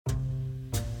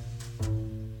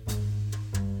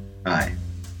Hi,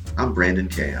 I'm Brandon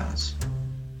Chaos,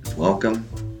 and welcome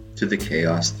to the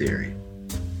Chaos Theory.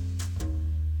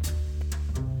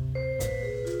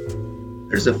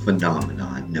 There's a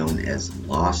phenomenon known as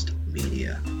lost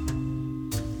media.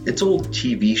 It's old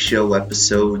TV show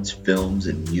episodes, films,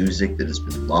 and music that has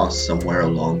been lost somewhere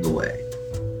along the way.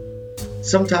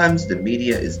 Sometimes the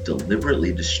media is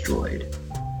deliberately destroyed.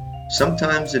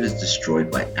 Sometimes it is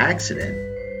destroyed by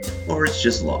accident, or it's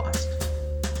just lost.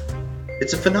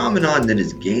 It's a phenomenon that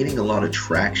is gaining a lot of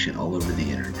traction all over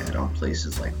the internet on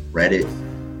places like Reddit,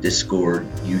 Discord,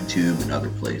 YouTube, and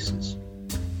other places.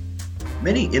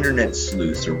 Many internet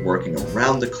sleuths are working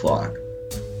around the clock,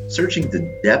 searching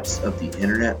the depths of the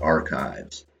internet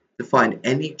archives to find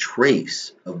any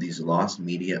trace of these lost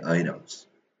media items.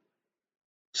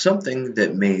 Something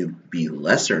that may be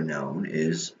lesser known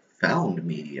is found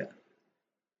media.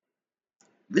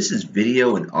 This is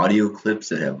video and audio clips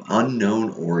that have unknown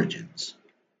origins.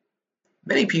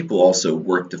 Many people also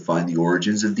work to find the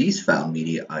origins of these found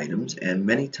media items and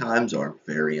many times are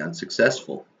very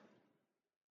unsuccessful.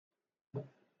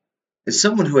 As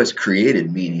someone who has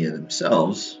created media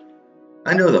themselves,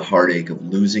 I know the heartache of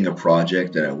losing a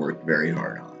project that I worked very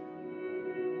hard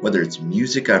on. Whether it's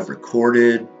music I've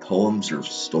recorded, poems or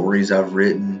stories I've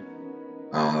written,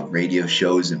 radio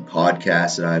shows and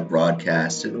podcasts that I've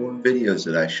broadcasted, or videos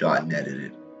that I shot and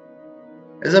edited.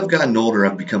 As I've gotten older,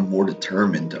 I've become more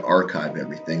determined to archive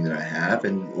everything that I have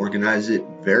and organize it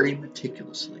very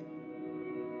meticulously.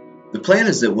 The plan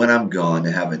is that when I'm gone,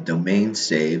 to have a domain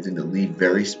saved and to leave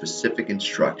very specific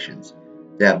instructions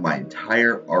to have my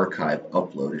entire archive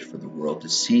uploaded for the world to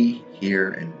see, hear,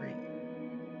 and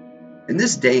read. In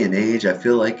this day and age, I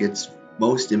feel like it's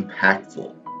most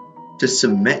impactful to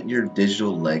cement your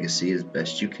digital legacy as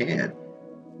best you can.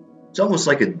 It's almost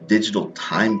like a digital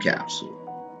time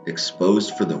capsule,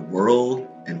 exposed for the world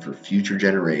and for future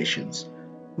generations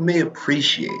who may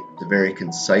appreciate the very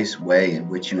concise way in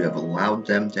which you have allowed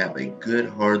them to have a good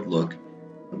hard look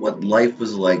at what life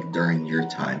was like during your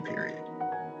time period.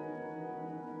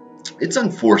 It's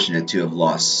unfortunate to have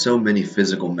lost so many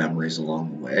physical memories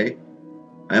along the way.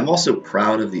 I am also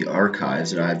proud of the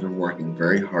archives that I have been working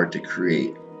very hard to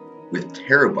create, with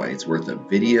terabytes worth of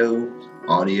video,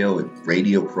 audio, and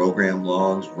radio program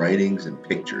logs, writings, and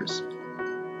pictures.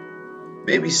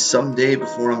 Maybe someday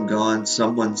before I'm gone,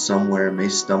 someone somewhere may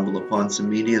stumble upon some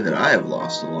media that I have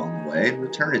lost along the way and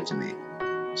return it to me,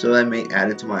 so that I may add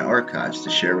it to my archives to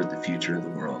share with the future of the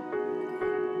world.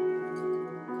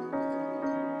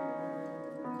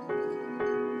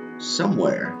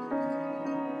 Somewhere,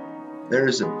 there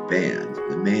is a band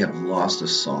that may have lost a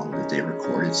song that they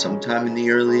recorded sometime in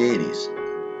the early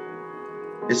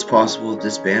 80s. It's possible that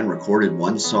this band recorded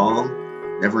one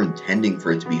song, never intending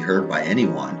for it to be heard by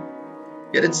anyone,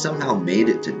 yet it somehow made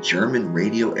it to German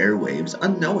radio airwaves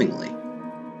unknowingly,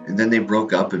 and then they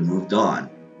broke up and moved on,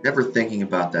 never thinking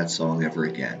about that song ever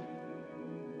again.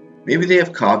 Maybe they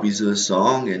have copies of the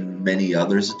song and many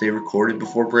others that they recorded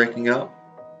before breaking up,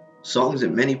 songs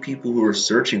that many people who are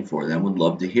searching for them would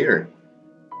love to hear.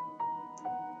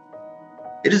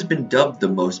 It has been dubbed the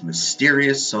most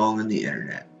mysterious song on the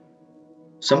internet,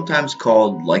 sometimes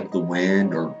called Like the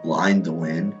Wind or Blind the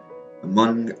Wind,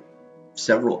 among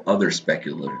several other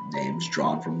speculative names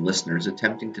drawn from listeners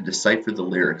attempting to decipher the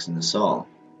lyrics in the song.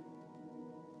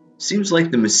 Seems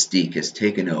like the mystique has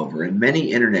taken over, and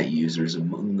many internet users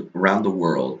around the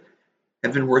world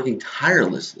have been working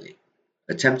tirelessly,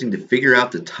 attempting to figure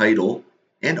out the title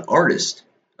and artist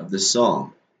of the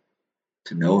song,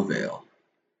 to no avail.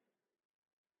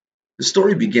 The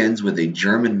story begins with a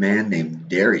German man named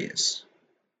Darius,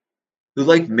 who,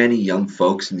 like many young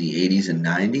folks in the 80s and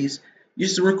 90s,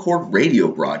 used to record radio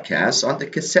broadcasts onto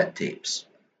cassette tapes.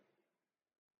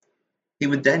 He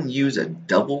would then use a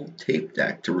double tape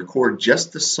deck to record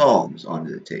just the songs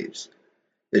onto the tapes,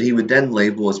 that he would then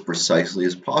label as precisely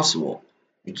as possible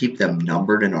and keep them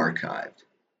numbered and archived.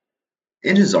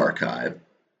 In his archive,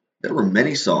 there were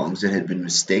many songs that had been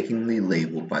mistakenly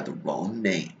labeled by the wrong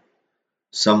name.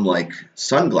 Some, like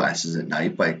Sunglasses at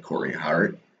Night by Corey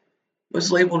Hart,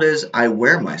 was labeled as I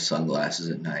Wear My Sunglasses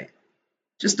at Night.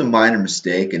 Just a minor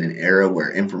mistake in an era where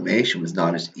information was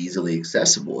not as easily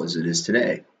accessible as it is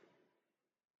today.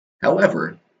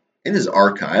 However, in his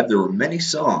archive there were many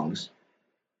songs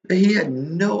that he had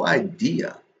no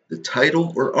idea the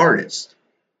title or artist.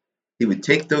 He would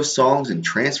take those songs and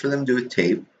transfer them to a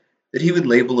tape that he would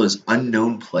label as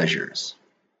Unknown Pleasures,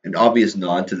 an obvious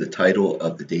nod to the title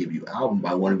of the debut album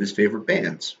by one of his favorite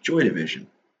bands, Joy Division.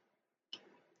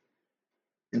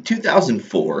 In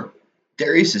 2004,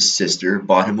 Darius' sister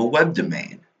bought him a web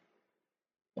domain,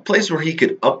 a place where he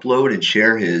could upload and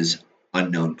share his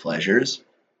Unknown Pleasures,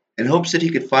 in hopes that he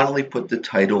could finally put the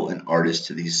title and artist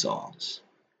to these songs.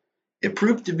 It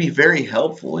proved to be very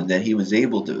helpful in that he was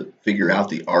able to figure out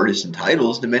the artists and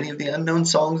titles to many of the unknown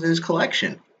songs in his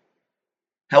collection.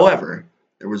 However,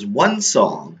 there was one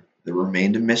song that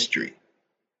remained a mystery.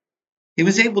 He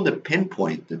was able to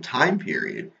pinpoint the time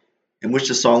period in which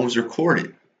the song was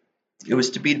recorded. It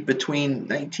was to be between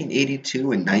 1982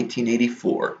 and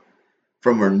 1984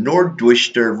 from a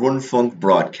Norddeutscher Rundfunk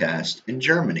broadcast in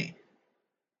Germany.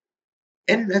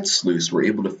 Internet sleuths were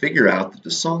able to figure out that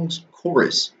the song's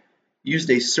chorus used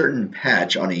a certain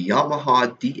patch on a Yamaha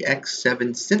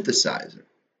DX7 synthesizer,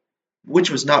 which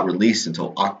was not released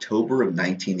until October of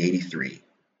 1983.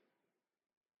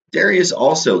 Darius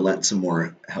also lent some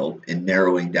more help in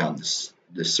narrowing down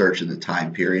the search of the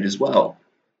time period as well,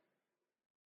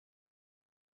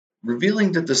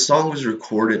 revealing that the song was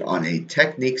recorded on a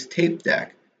Technics tape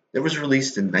deck that was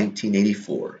released in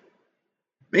 1984,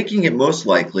 making it most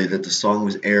likely that the song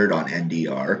was aired on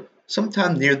NDR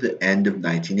sometime near the end of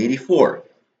 1984,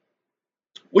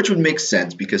 which would make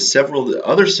sense because several of the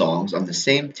other songs on the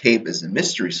same tape as the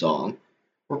mystery song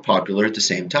were popular at the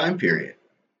same time period.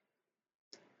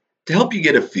 To help you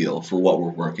get a feel for what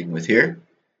we're working with here,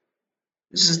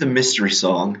 this is the mystery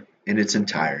song in its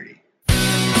entirety.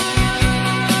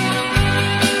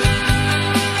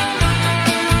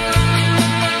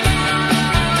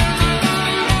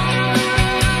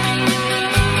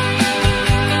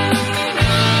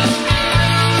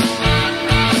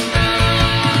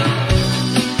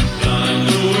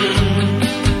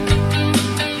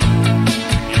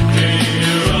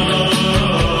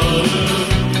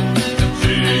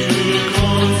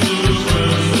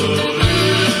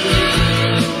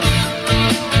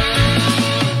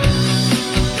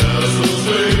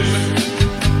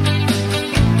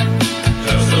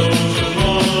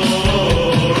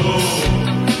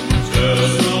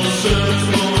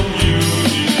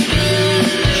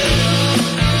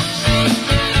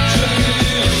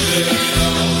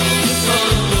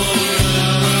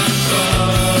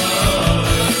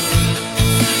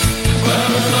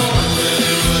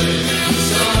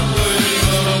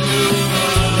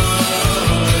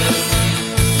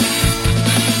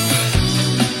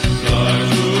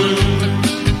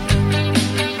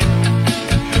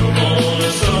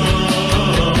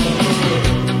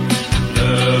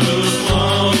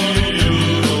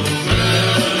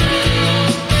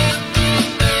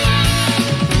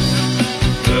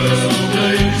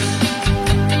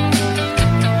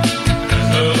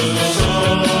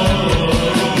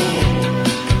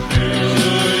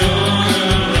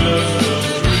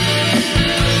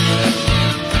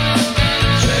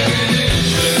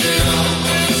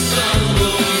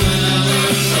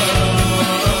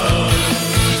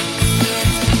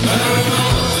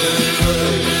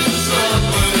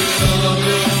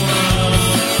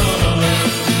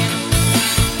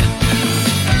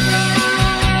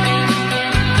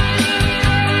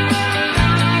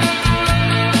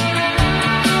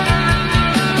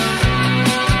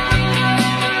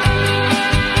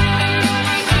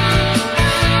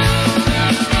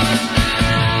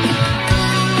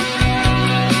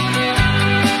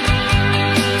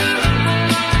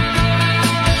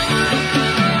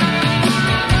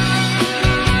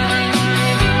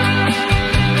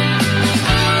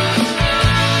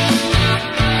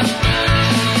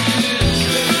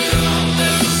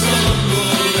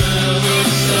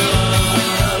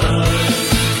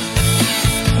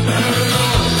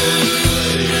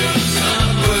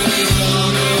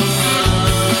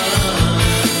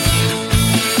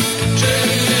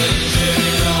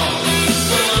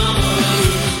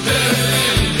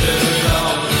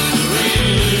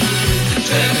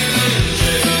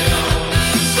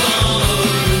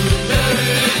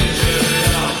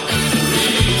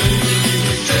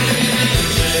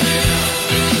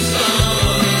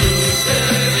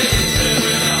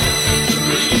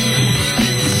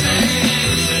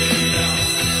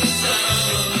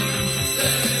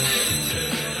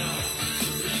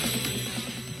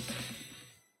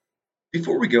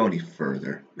 Before we go any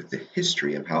further with the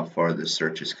history of how far this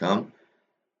search has come,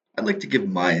 I'd like to give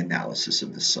my analysis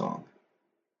of the song.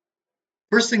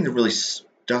 First thing that really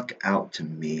stuck out to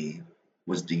me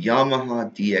was the Yamaha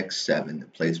DX7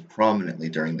 that plays prominently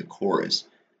during the chorus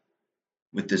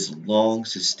with this long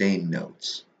sustained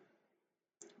notes.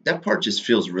 That part just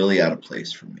feels really out of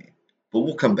place for me, but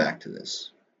we'll come back to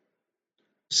this.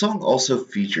 The song also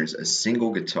features a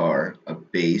single guitar, a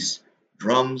bass,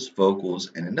 drums,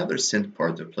 vocals, and another synth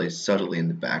part that plays subtly in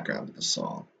the background of the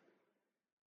song.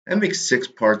 That makes 6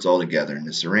 parts altogether in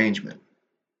this arrangement.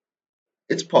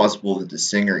 It's possible that the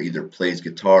singer either plays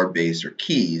guitar, bass, or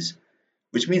keys,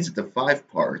 which means that the 5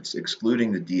 parts,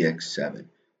 excluding the DX7,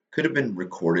 could have been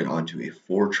recorded onto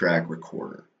a 4-track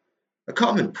recorder. A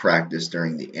common practice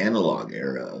during the analog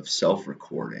era of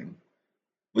self-recording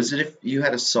was that if you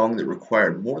had a song that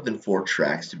required more than 4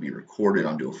 tracks to be recorded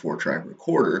onto a 4-track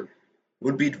recorder, it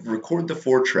would be to record the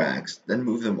 4 tracks, then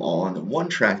move them all onto 1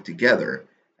 track together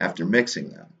after mixing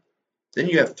them. Then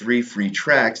you have 3 free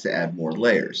tracks to add more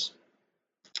layers.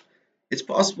 It's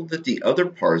possible that the other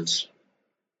parts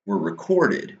were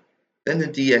recorded, then the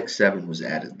DX7 was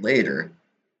added later,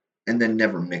 and then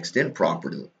never mixed in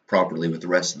properly with the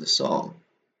rest of the song,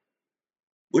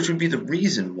 which would be the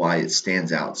reason why it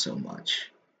stands out so much.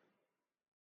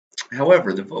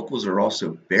 However, the vocals are also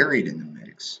buried in the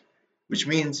mix, which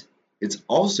means it's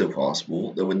also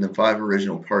possible that when the 5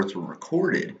 original parts were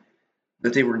recorded,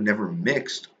 that they were never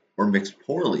mixed or mixed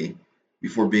poorly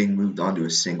before being moved onto a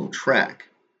single track.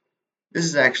 This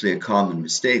is actually a common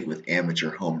mistake with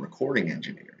amateur home recording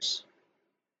engineers.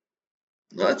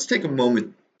 Let's take a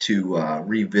moment to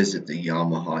revisit the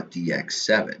Yamaha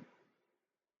DX7.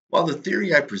 While the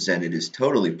theory I presented is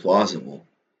totally plausible,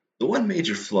 the one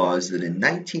major flaw is that in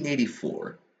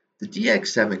 1984, the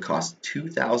DX7 cost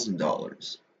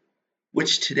 $2,000,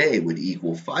 which today would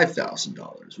equal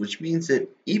 $5,000, which means that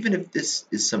even if this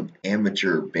is some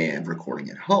amateur band recording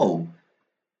at home,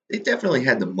 they definitely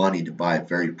had the money to buy a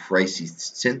very pricey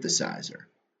synthesizer,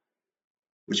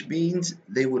 which means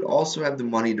they would also have the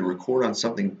money to record on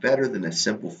something better than a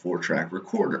simple 4-track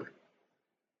recorder.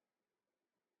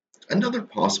 Another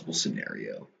possible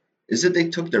scenario is that they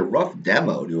took their rough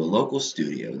demo to a local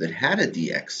studio that had a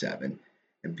DX7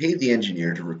 and paid the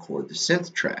engineer to record the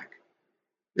synth track.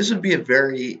 This would be a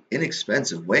very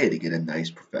inexpensive way to get a nice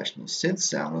professional synth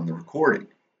sound on the recording.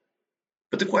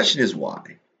 But the question is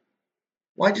why?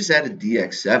 Why just add a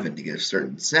DX7 to get a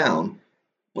certain sound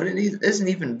when it isn't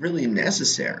even really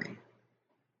necessary?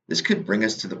 This could bring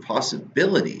us to the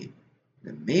possibility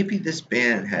that maybe this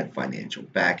band had financial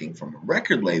backing from a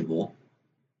record label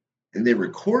and they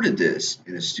recorded this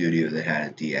in a studio that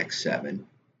had a DX7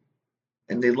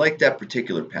 and they liked that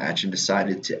particular patch and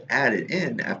decided to add it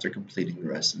in after completing the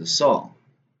rest of the song.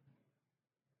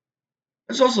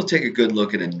 Let's also take a good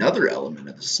look at another element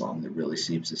of the song that really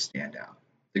seems to stand out,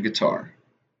 the guitar.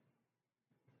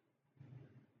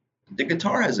 The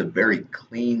guitar has a very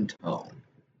clean tone,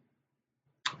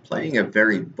 playing a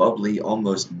very bubbly,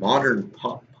 almost modern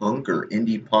pop punk or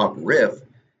indie pop riff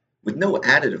with no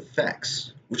added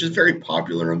effects, which is very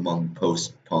popular among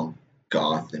post-punk,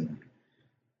 goth, and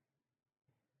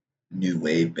new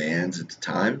wave bands at the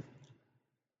time.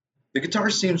 The guitar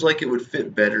seems like it would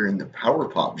fit better in the power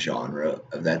pop genre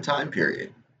of that time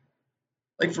period,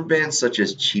 like for bands such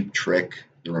as Cheap Trick,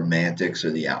 the Romantics,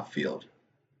 or the Outfield.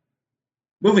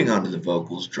 Moving on to the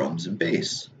vocals, drums, and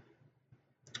bass.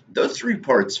 Those 3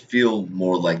 parts feel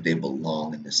more like they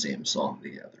belong in the same song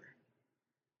together.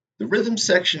 The rhythm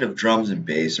section of drums and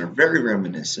bass are very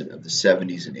reminiscent of the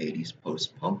 70s and 80s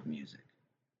post-punk music.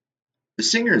 The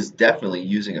singer is definitely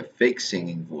using a fake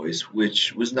singing voice,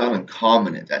 which was not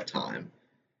uncommon at that time.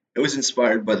 It was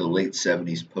inspired by the late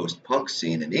 70s post-punk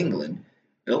scene in England,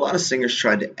 and a lot of singers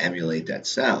tried to emulate that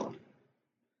sound.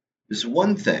 There's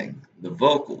one thing, the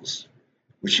vocals,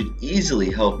 which should easily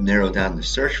help narrow down the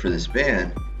search for this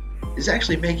band, is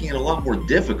actually making it a lot more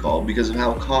difficult because of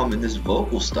how common this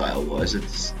vocal style was at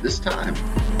this time.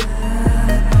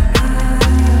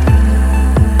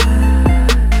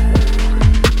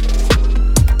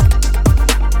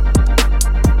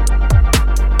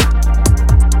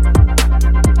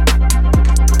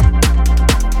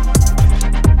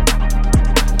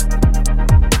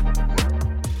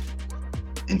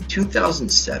 In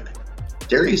 2007,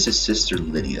 Darius' sister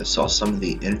Lydia saw some of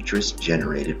the interest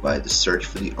generated by the search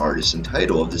for the artist and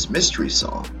title of this mystery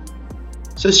song,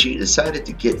 so she decided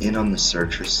to get in on the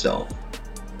search herself,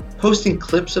 posting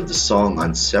clips of the song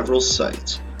on several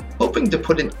sites, hoping to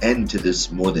put an end to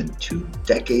this more than 2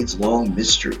 decades-long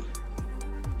mystery.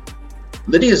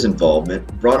 Lydia's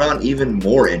involvement brought on even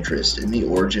more interest in the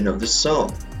origin of the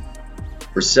song.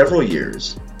 For several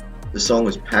years, the song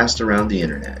was passed around the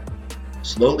internet,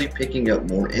 slowly picking up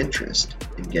more interest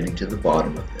in getting to the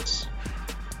bottom of this.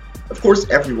 Of course,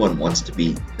 everyone wants to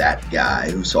be that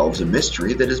guy who solves a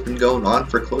mystery that has been going on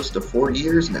for close to 4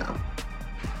 years now.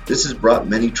 This has brought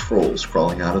many trolls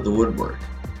crawling out of the woodwork.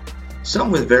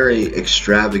 Some with very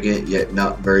extravagant yet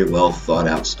not very well thought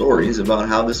out stories about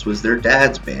how this was their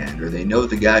dad's band or they know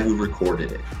the guy who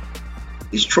recorded it.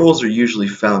 These trolls are usually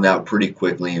found out pretty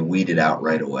quickly and weeded out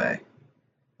right away.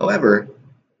 However,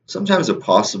 sometimes a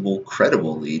possible,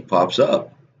 credible lead pops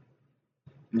up.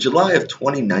 In July of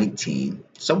 2019,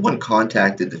 someone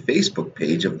contacted the Facebook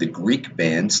page of the Greek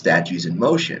band Statues in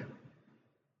Motion,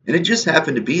 and it just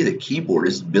happened to be that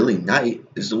keyboardist Billy Knight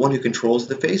is the one who controls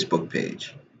the Facebook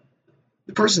page.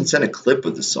 The person sent a clip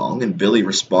of the song, and Billy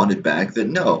responded back that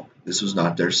no, this was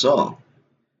not their song.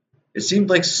 It seemed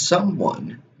like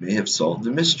someone may have solved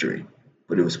the mystery,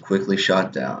 but it was quickly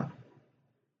shot down.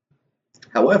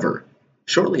 However,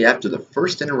 shortly after the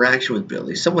first interaction with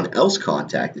Billy, someone else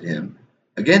contacted him,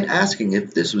 again asking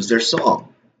if this was their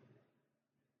song,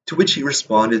 to which he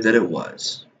responded that it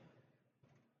was.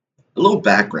 A little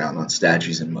background on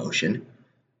Statues in Motion.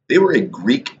 They were a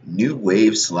Greek new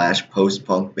wave /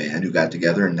 post-punk band who got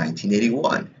together in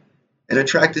 1981 and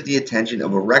attracted the attention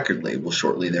of a record label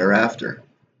shortly thereafter.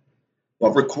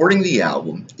 While recording the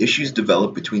album, issues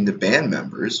developed between the band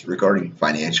members regarding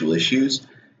financial issues,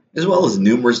 as well as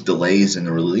numerous delays in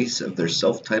the release of their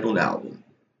self-titled album.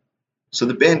 So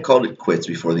the band called it quits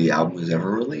before the album was ever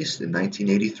released in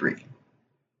 1983.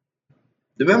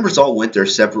 The members all went their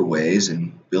separate ways,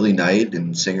 and Billy Knight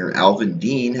and singer Alvin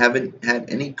Dean haven't had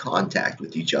any contact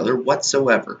with each other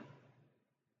whatsoever.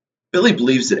 Billy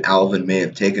believes that Alvin may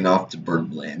have taken off to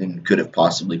Berlin and could have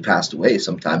possibly passed away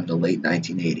sometime in the late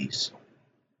 1980s.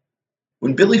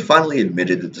 When Billy finally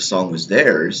admitted that the song was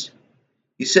theirs,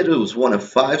 he said it was one of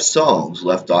 5 songs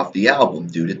left off the album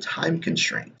due to time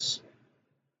constraints.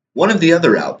 One of the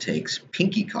other outtakes,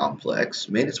 Pinky Complex,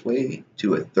 made its way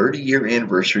to a 30-year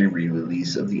anniversary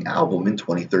re-release of the album in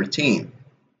 2013.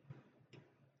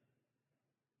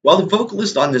 While the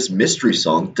vocalist on this mystery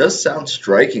song does sound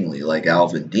strikingly like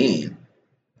Alvin Dean,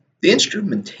 the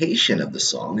instrumentation of the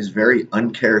song is very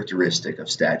uncharacteristic of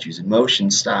Statues in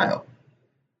Motion style.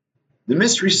 The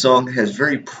mystery song has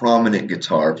very prominent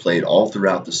guitar played all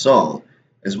throughout the song,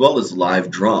 as well as live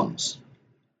drums,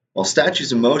 while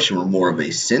Statues in Motion were more of a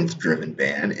synth-driven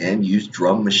band and used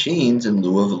drum machines in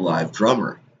lieu of a live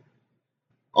drummer.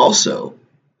 Also,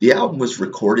 the album was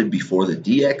recorded before the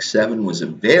DX7 was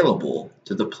available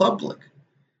to the public,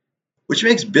 which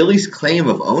makes Billy's claim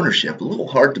of ownership a little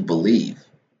hard to believe.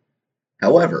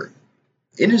 However,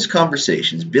 in his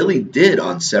conversations, Billy did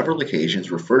on several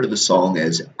occasions refer to the song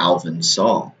as Alvin's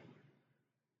song.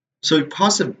 So a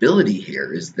possibility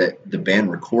here is that the band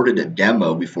recorded a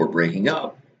demo before breaking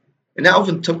up, and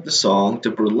Alvin took the song to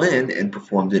Berlin and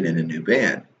performed it in a new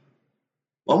band.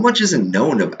 While much isn't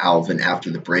known of Alvin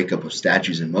after the breakup of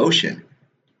Statues in Motion,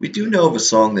 we do know of a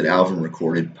song that Alvin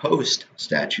recorded post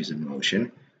Statues in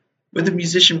Motion with a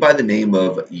musician by the name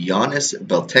of Yannis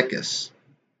Beltekis,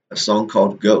 a song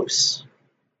called Ghosts.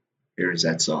 Here is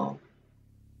that song.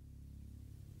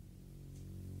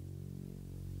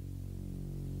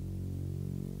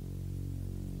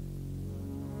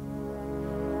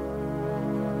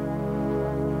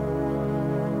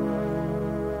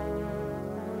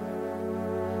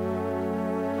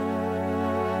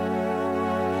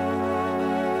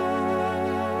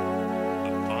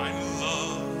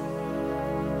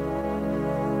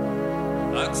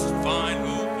 Fine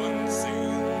open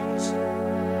scenes,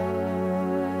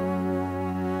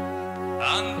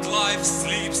 and life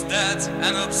sleeps dead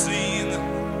and obscene,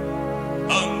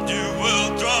 and you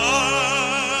will drive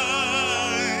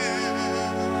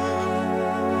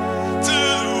to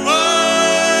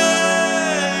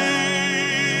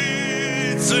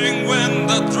waiting wind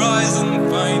that dries and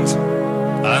faint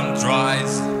and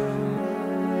dries.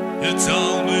 You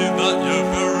tell me that you're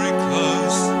very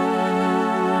close,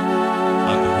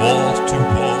 wall to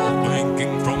wall,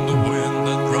 winking from the wind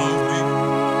that drove me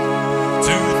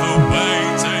to the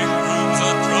waiting rooms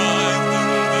that drive in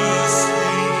the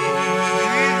sea.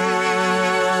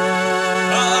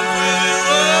 And with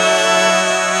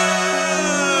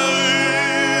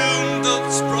rain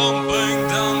that's crumbling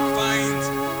down faint,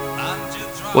 and you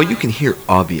drive. While you can hear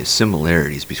obvious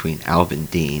similarities between Alvin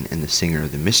Dean and the singer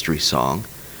of the mystery song,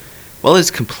 while it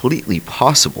is completely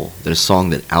possible that a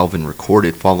song that Alvin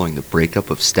recorded following the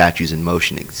breakup of Statues in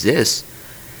Motion exists,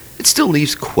 it still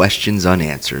leaves questions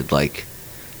unanswered, like,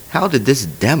 how did this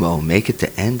demo make it to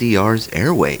NDR's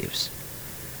airwaves?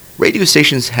 Radio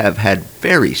stations have had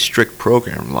very strict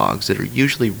program logs that are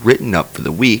usually written up for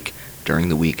the week during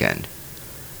the weekend.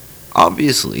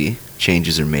 Obviously,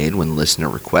 changes are made when listener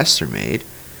requests are made,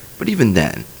 but even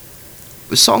then,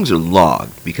 the songs are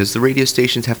logged because the radio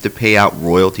stations have to pay out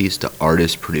royalties to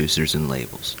artists, producers, and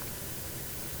labels.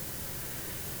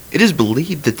 It is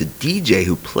believed that the DJ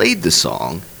who played the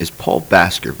song is Paul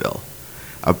Baskerville,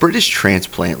 a British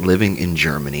transplant living in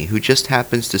Germany who just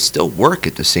happens to still work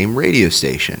at the same radio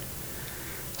station.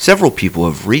 Several people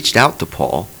have reached out to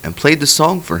Paul and played the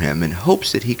song for him in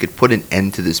hopes that he could put an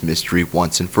end to this mystery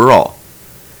once and for all.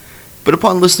 But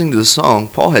upon listening to the song,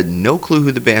 Paul had no clue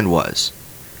who the band was.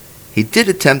 He did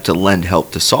attempt to lend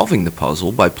help to solving the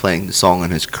puzzle by playing the song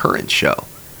on his current show.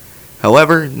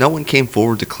 However, no one came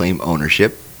forward to claim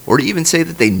ownership or to even say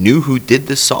that they knew who did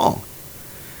this song.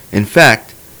 In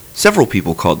fact, several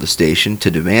people called the station to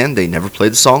demand they never play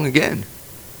the song again.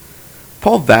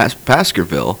 Paul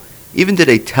Baskerville even did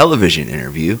a television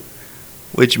interview,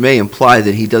 which may imply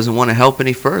that he doesn't want to help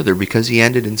any further because he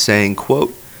ended in saying,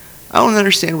 quote, "I don't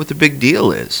understand what the big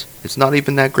deal is. It's not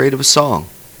even that great of a song."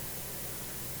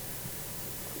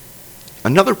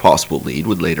 Another possible lead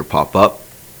would later pop up.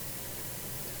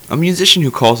 A musician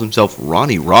who calls himself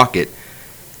Ronnie Rocket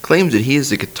claims that he is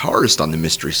the guitarist on the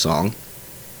mystery song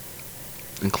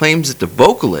and claims that the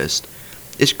vocalist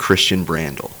is Christian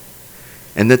Brandel,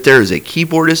 and that there is a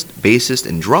keyboardist, bassist,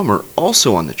 and drummer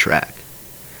also on the track,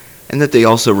 and that they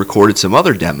also recorded some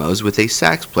other demos with a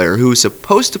sax player who was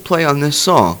supposed to play on this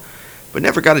song but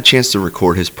never got a chance to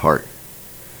record his part.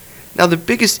 Now, the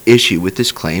biggest issue with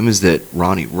this claim is that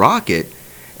Ronnie Rocket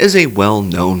is a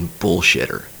well-known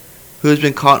bullshitter who has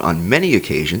been caught on many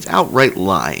occasions outright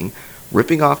lying,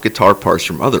 ripping off guitar parts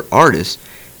from other artists,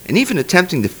 and even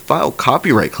attempting to file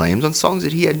copyright claims on songs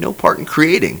that he had no part in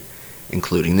creating,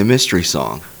 including the mystery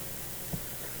song.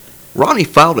 Ronnie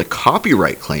filed a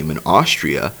copyright claim in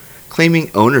Austria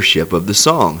claiming ownership of the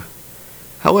song.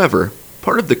 However,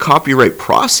 part of the copyright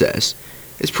process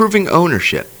is proving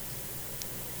ownership,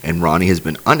 and Ronnie has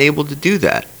been unable to do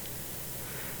that.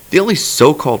 The only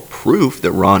so-called proof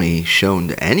that Ronnie shown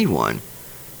to anyone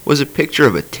was a picture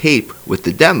of a tape with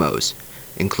the demos,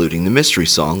 including the mystery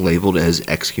song labeled as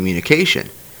Excommunication,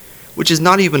 which is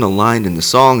not even a line in the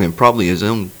song and probably his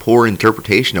own poor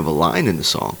interpretation of a line in the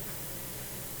song.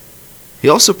 He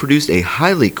also produced a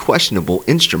highly questionable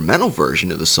instrumental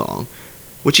version of the song,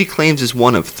 which he claims is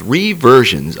one of 3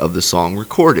 versions of the song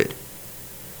recorded.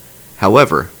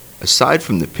 However, aside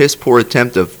from the piss-poor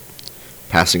attempt of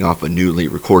passing off a newly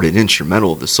recorded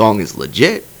instrumental of the song as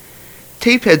legit,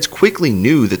 tapeheads quickly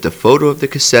knew that the photo of the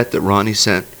cassette that Ronnie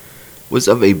sent was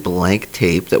of a blank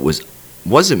tape that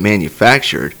wasn't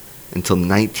manufactured until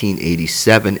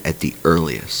 1987 at the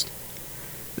earliest.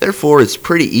 Therefore, it's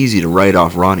pretty easy to write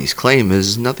off Ronnie's claim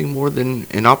as nothing more than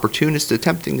an opportunist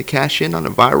attempting to cash in on a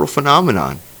viral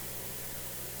phenomenon.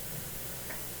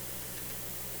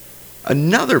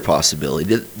 Another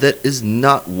possibility that is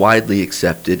not widely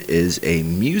accepted is a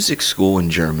music school in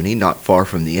Germany not far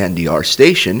from the NDR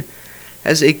station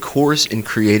has a course in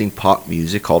creating pop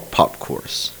music called Pop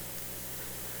Course.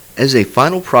 As a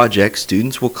final project,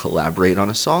 students will collaborate on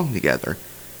a song together.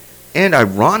 And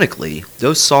ironically,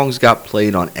 those songs got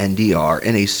played on NDR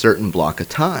in a certain block of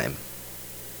time.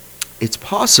 It's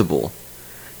possible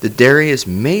that Darius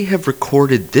may have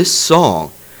recorded this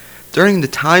song during the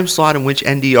time slot in which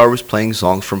NDR was playing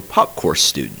songs from Pop Course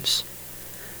students.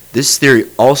 This theory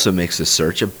also makes the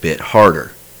search a bit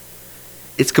harder.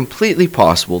 It's completely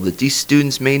possible that these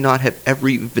students may not have ever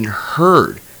even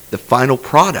heard the final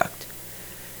product.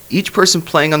 Each person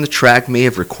playing on the track may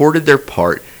have recorded their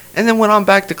part and then went on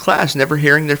back to class never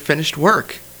hearing their finished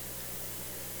work.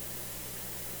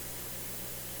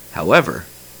 However,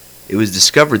 it was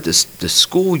discovered the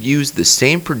school used the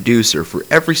same producer for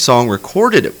every song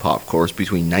recorded at Pop Course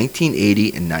between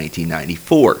 1980 and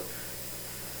 1994.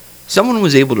 Someone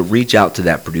was able to reach out to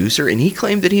that producer and he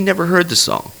claimed that he never heard the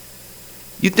song.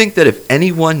 You'd think that if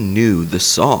anyone knew the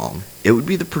song, it would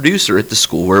be the producer at the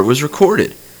school where it was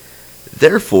recorded.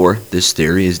 Therefore, this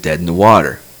theory is dead in the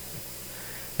water.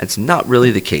 That's not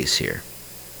really the case here.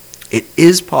 It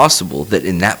is possible that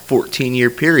in that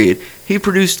 14-year period, he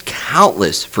produced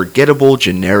countless forgettable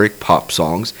generic pop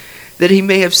songs that he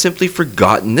may have simply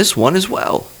forgotten this one as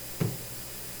well.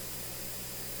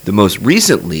 The most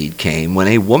recent lead came when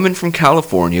a woman from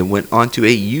California went onto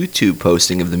a YouTube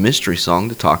posting of the mystery song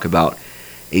to talk about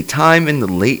a time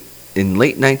in late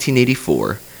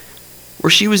 1984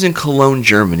 where she was in Cologne,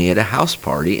 Germany at a house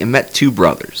party and met 2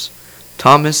 brothers,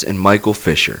 Thomas and Michael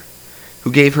Fisher,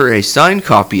 who gave her a signed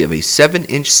copy of a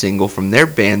 7-inch single from their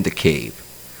band The Cave.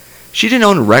 She didn't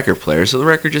own a record player, so the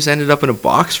record just ended up in a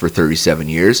box for 37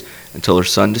 years until her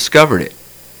son discovered it.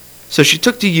 So she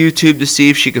took to YouTube to see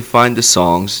if she could find the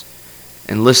songs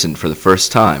and listened for the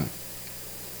first time.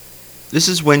 This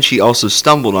is when she also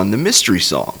stumbled on the mystery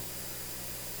song.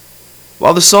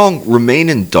 While the song Remain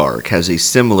in Dark has a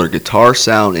similar guitar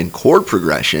sound and chord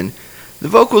progression, the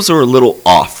vocals are a little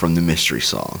off from the mystery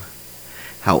song.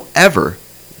 However,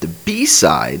 the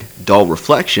B-side, Dull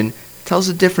Reflection, tells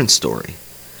a different story.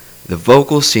 The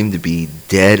vocals seem to be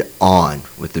dead on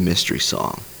with the mystery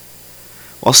song.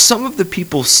 While some of the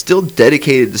people still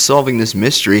dedicated to solving this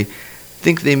mystery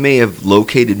think they may have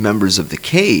located members of the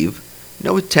Cave,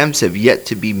 no attempts have yet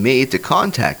to be made to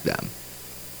contact them.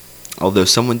 Although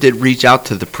someone did reach out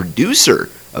to the producer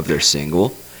of their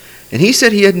single, and he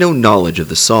said he had no knowledge of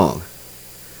the song.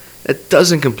 That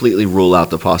doesn't completely rule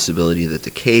out the possibility that the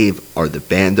Cave are the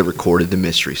band that recorded the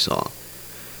mystery song.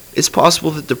 It's possible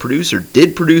that the producer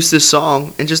did produce this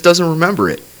song and just doesn't remember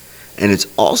it. And it's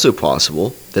also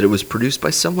possible that it was produced by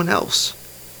someone else.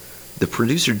 The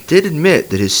producer did admit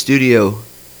that his studio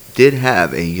did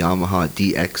have a Yamaha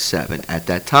DX7 at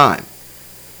that time.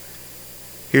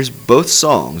 Here's both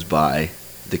songs by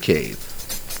The Cave.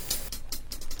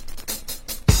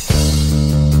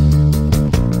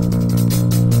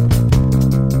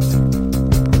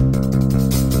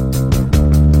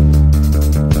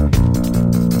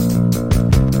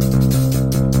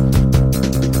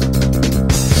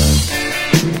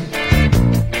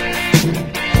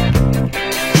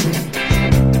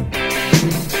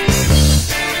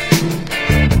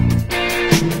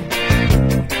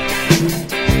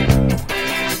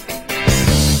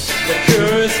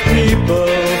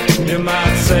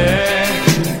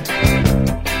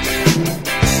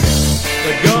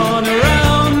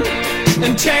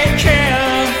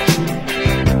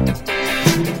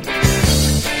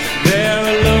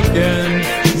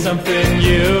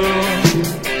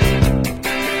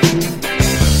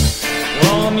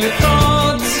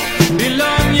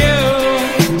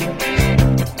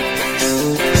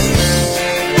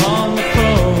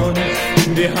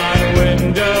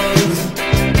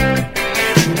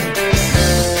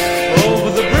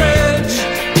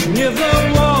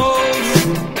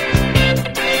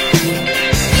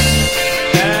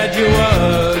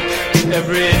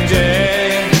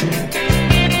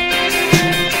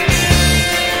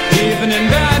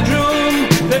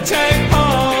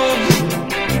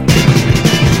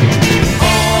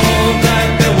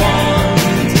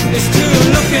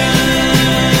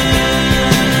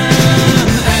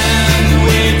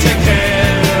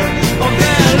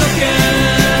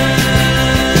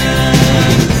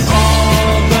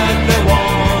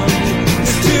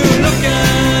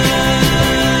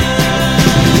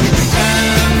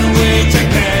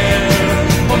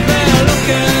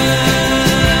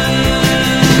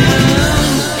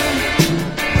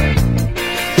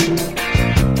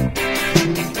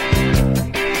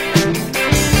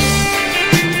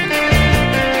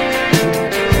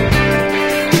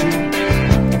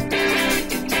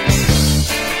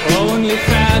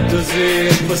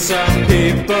 For some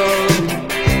people,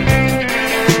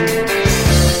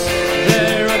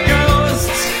 there are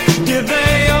ghosts, here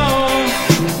they are,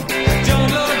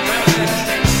 don't look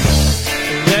back.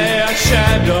 There are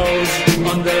shadows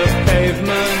on the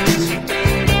pavement,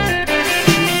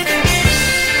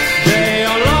 they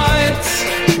are lights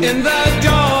in the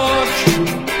dark,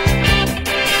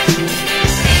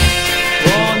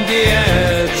 on the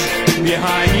edge,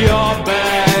 behind your back.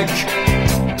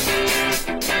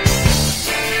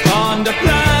 Under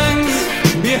planks,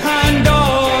 behind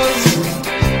doors,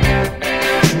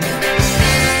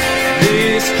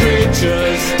 these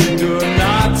creatures do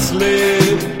not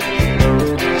sleep.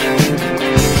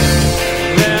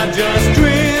 They're just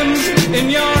dreams in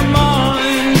your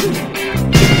mind.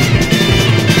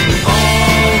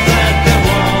 All that they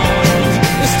want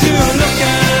is to look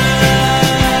at,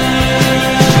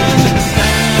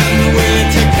 and we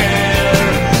take care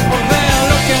of their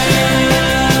looking.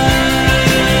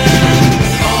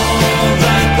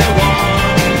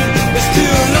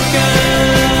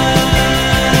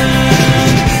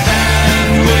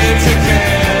 And we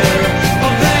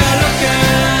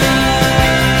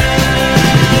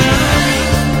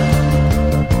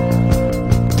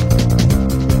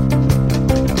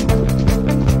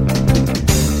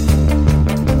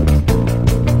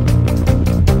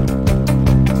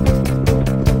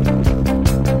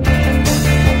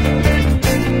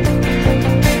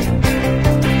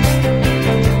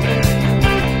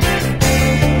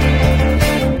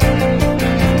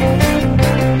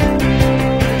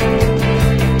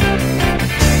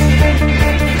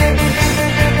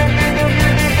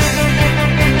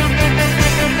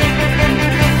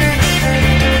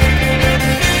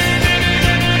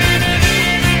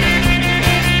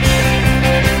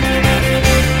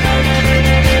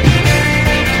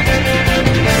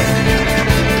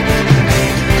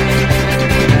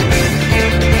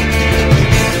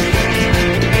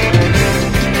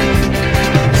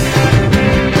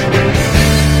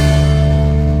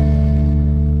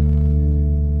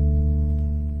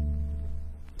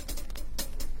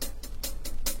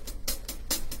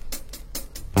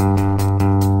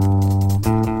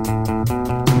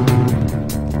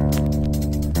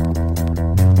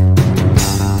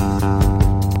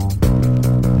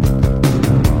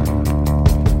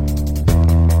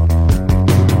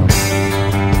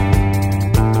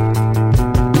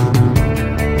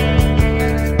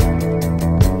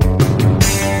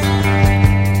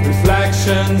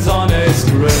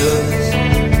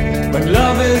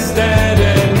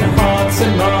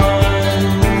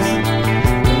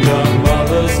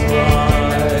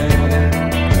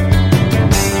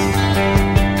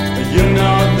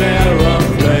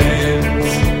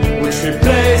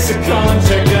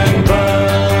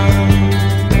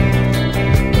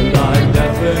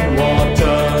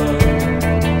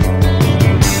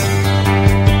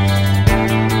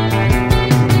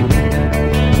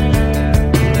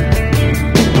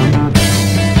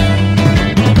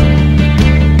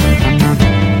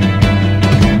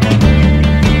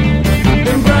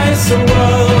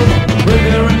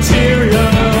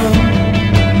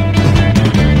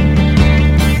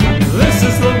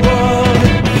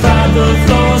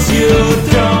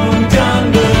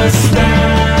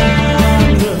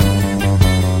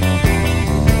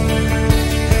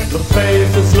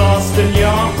faith is lost in your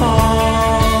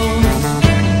arms.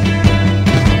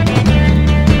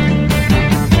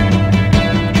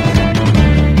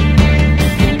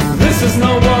 This is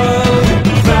no world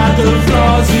without the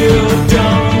flaws you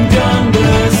don't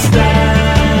understand.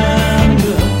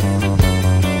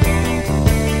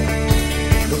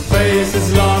 The face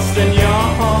is lost in your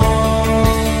arms.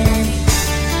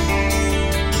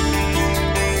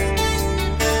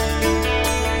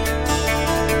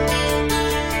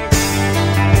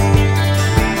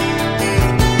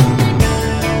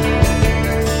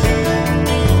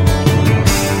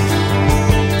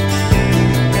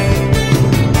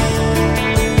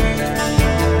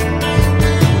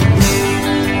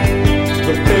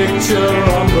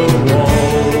 On the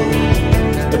wall,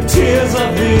 the tears of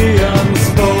the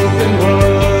unspoken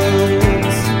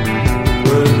words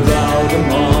without a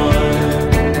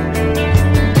mind.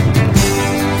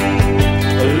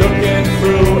 Looking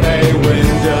through a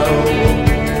window,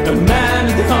 a man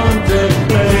in the haunted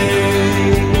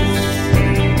place,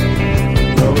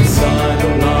 no sign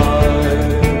of life.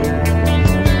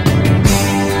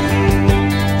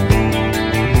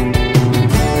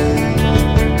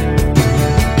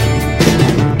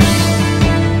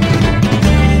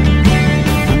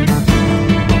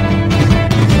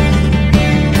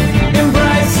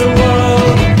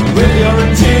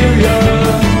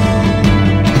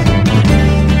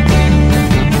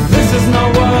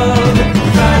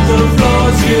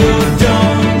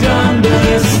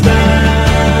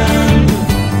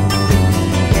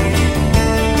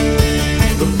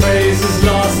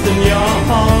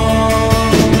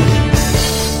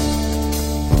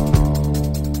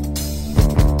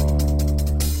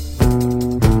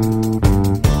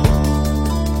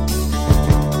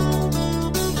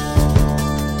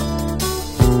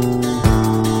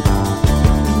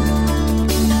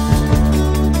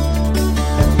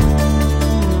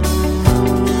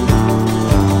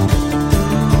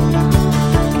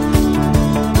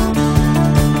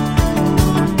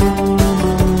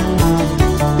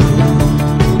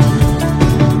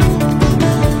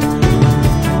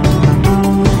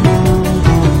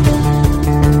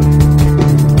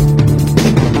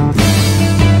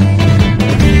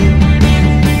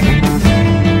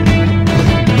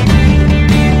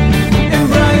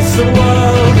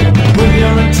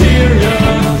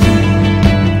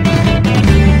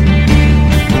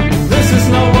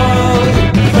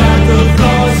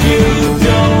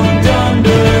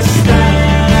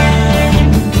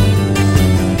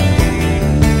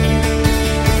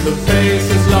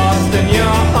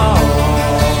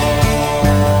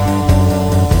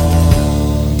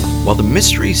 While the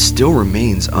mystery still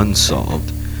remains unsolved,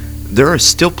 there are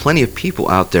still plenty of people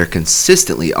out there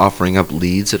consistently offering up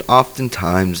leads that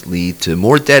oftentimes lead to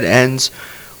more dead ends,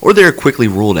 or they are quickly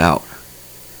ruled out.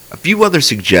 A few other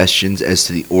suggestions as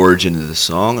to the origin of the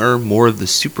song are more of the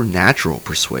supernatural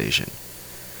persuasion.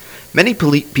 Many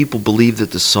people believe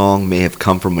that the song may have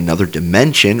come from another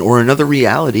dimension or another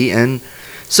reality and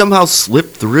somehow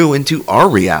slipped through into our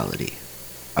reality.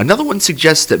 Another one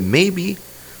suggests that maybe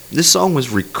this song was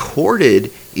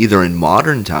recorded either in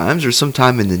modern times or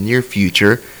sometime in the near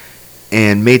future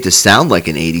and made to sound like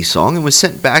an 80s song and was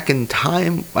sent back in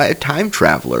time by a time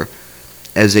traveler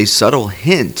as a subtle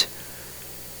hint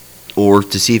or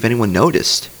to see if anyone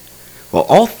noticed. While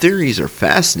all theories are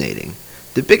fascinating,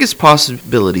 the biggest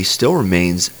possibility still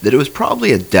remains that it was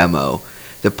probably a demo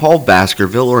that Paul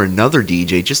Baskerville or another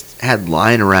DJ just had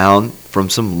lying around from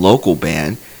some local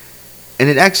band, and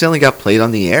it accidentally got played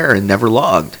on the air and never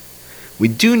logged. We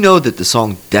do know that the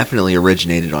song definitely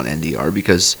originated on NDR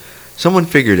because someone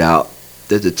figured out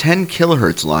that the 10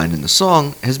 kilohertz line in the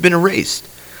song has been erased,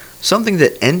 something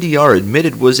that NDR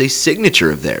admitted was a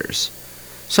signature of theirs.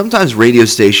 Sometimes radio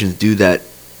stations do that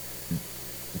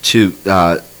to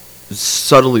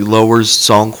subtly lowers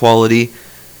song quality,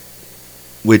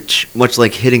 which, much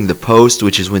like hitting the post,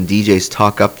 which is when DJs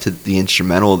talk up to the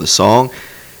instrumental of the song,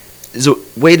 is a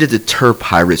way to deter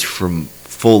pirates from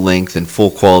full length and full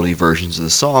quality versions of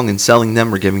the song and selling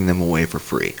them or giving them away for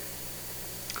free.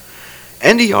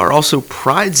 NDR also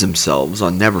prides themselves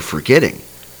on never forgetting,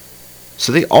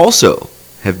 so they also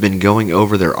have been going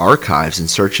over their archives in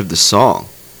search of the song.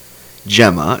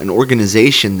 Gemma, an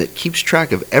organization that keeps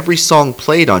track of every song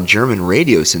played on German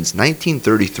radio since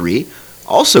 1933,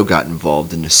 also got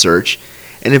involved in the search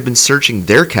and have been searching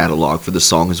their catalog for the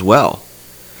song as well.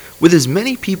 With as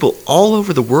many people all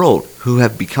over the world who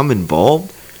have become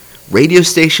involved, radio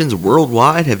stations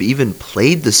worldwide have even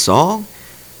played the song,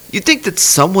 you'd think that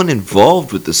someone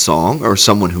involved with the song, or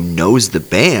someone who knows the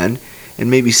band, and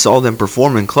maybe saw them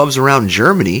perform in clubs around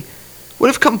Germany, would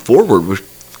have come forward with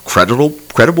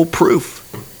credible proof.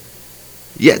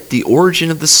 Yet the origin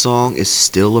of the song is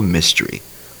still a mystery,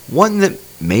 one that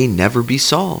may never be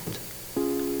solved.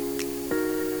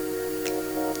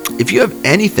 If you have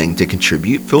anything to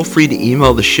contribute, feel free to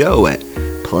email the show at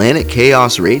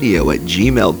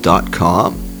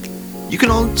planetchaosradio@gmail.com. You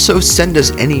can also send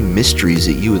us any mysteries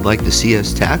that you would like to see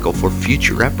us tackle for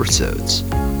future episodes.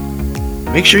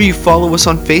 Make sure you follow us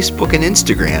on Facebook and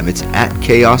Instagram. It's at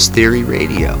Chaos Theory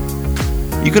Radio.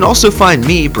 You can also find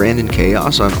me, Brandon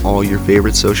Chaos, on all your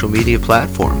favorite social media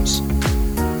platforms.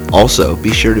 Also,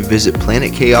 be sure to visit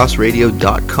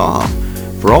planetchaosradio.com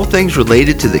for all things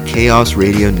related to the Chaos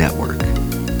Radio Network.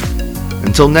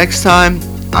 Until next time,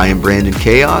 I am Brandon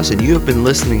Chaos, and you have been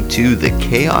listening to The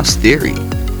Chaos Theory.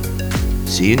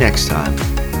 See you next time.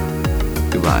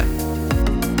 Goodbye.